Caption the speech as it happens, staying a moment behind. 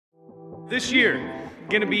This year,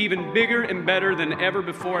 gonna be even bigger and better than ever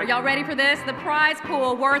before. Are y'all ready for this? The prize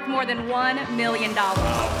pool worth more than $1 million.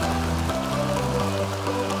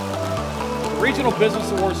 The Regional Business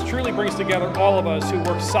Awards truly brings together all of us who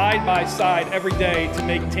work side by side every day to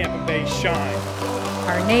make Tampa Bay shine.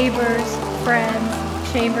 Our neighbors,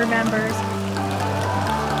 friends, chamber members.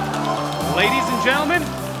 Ladies and gentlemen,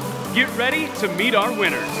 get ready to meet our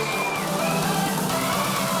winners.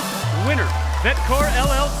 Winner, Decor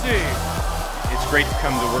LLC. It's great to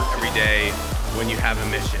come to work every day when you have a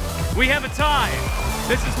mission. We have a tie.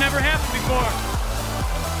 This has never happened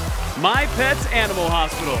before. My Pet's Animal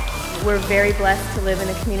Hospital. We're very blessed to live in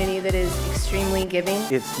a community that is extremely giving.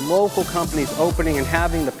 It's local companies opening and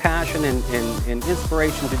having the passion and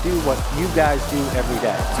inspiration to do what you guys do every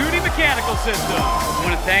day. Tootie Mechanical Systems. I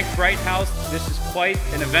want to thank Bright House. This is quite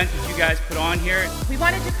an event that you guys put on here. We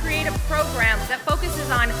wanted to create a program that focuses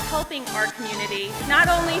on helping our community, not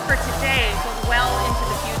only for today, but well into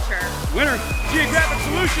the future. Winner, Geographic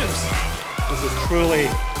Solutions. This is truly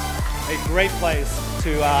a great place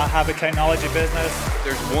to have a technology business.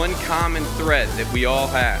 There's one common thread that we all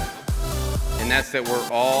have, and that's that we're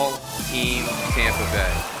all Team Tampa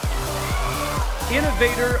Bay.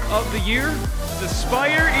 Innovator of the Year,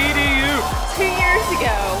 Aspire EDU. 2 years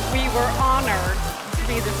ago, we were honored to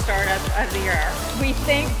be the Startup of the Year. We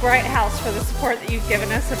thank Bright House for the support that you've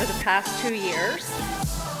given us over the past 2 years.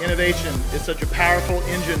 Innovation is such a powerful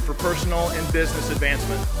engine for personal and business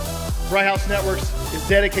advancement. Bright House Networks is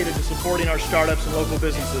dedicated to supporting our startups and local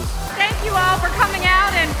businesses. Thank you all for coming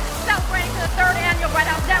out and celebrating the 3rd annual Bright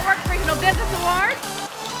House Networks Regional Business Awards.